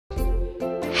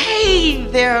Hey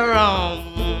there,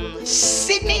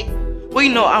 Sydney. Well,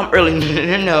 you know, I'm early.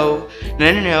 No.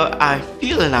 I'm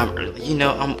feeling I'm early. You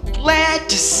know, I'm glad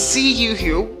to see you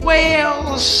here.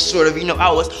 Well, sort of. You know,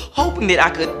 I was hoping that I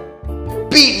could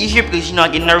beat you here because, you know, I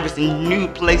get nervous in new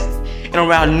places and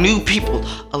around new people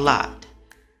a lot.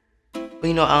 But,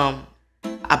 you know,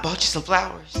 I bought you some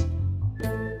flowers.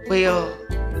 Well,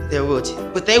 they're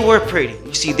wilted, but they were pretty.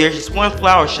 You see, there's this one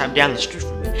flower shop down the street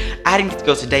from me. I didn't get to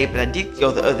go today, but I did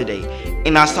go the other day.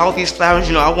 And I saw these flowers,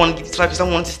 you know, I want to get these flowers because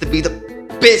I want this to be the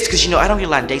best. Because, you know, I don't get a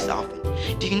lot of dates often.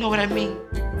 Do you know what I mean?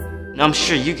 No, I'm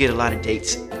sure you get a lot of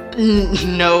dates.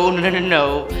 No.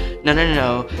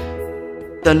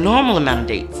 The normal amount of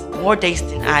dates. More dates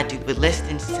than I do, but less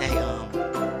than, say,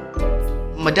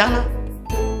 Madonna.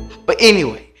 But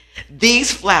anyway,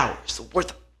 these flowers were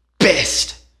the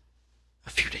best a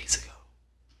few days ago.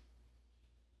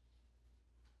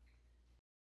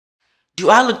 Do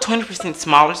I look 20%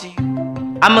 smaller to you?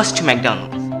 I must to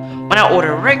McDonald's. When I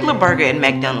order a regular burger at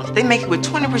McDonald's, they make it with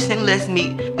 20% less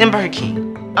meat than Burger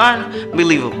King.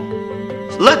 Unbelievable.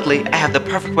 Luckily, I have the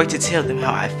perfect way to tell them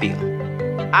how I feel.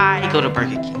 I go to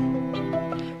Burger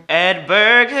King. At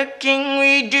Burger King,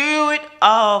 we do it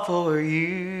all for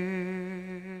you.